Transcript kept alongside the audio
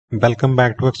Welcome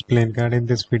back to EXPLAINCAD. In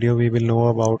this video we will know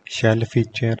about shell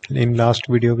feature. In last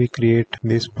video we create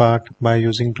this part by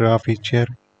using draw feature.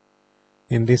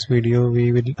 In this video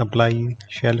we will apply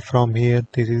shell from here.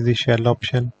 This is the shell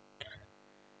option.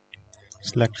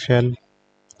 Select shell.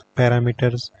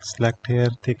 Parameters, select here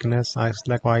thickness, I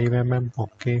select 5 mm.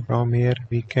 Okay, from here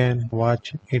we can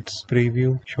watch its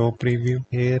preview, show preview.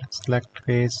 Here select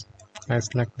face, I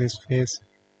select this face.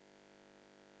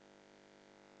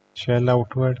 Shell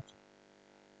outward.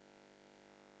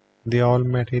 The all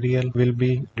material will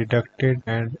be deducted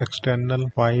and external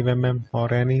 5 mm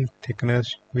or any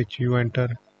thickness which you enter,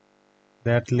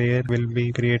 that layer will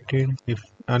be created. If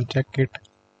uncheck it,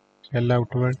 shell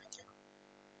outward,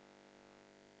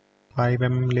 5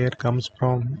 mm layer comes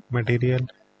from material,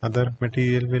 other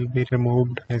material will be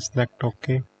removed. I select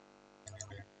OK.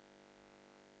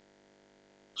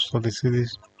 So this is the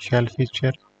shell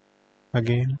feature.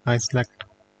 Again I select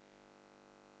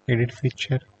edit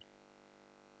feature.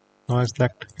 Now I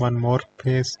select one more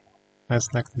face. I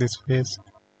select this face.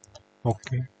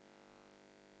 OK.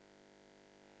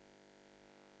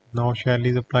 Now shell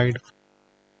is applied.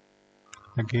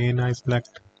 Again I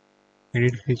select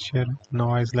edit feature. Now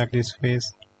I select this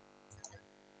face.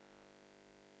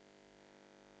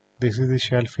 This is the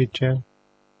shell feature.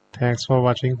 Thanks for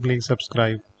watching. Please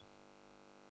subscribe.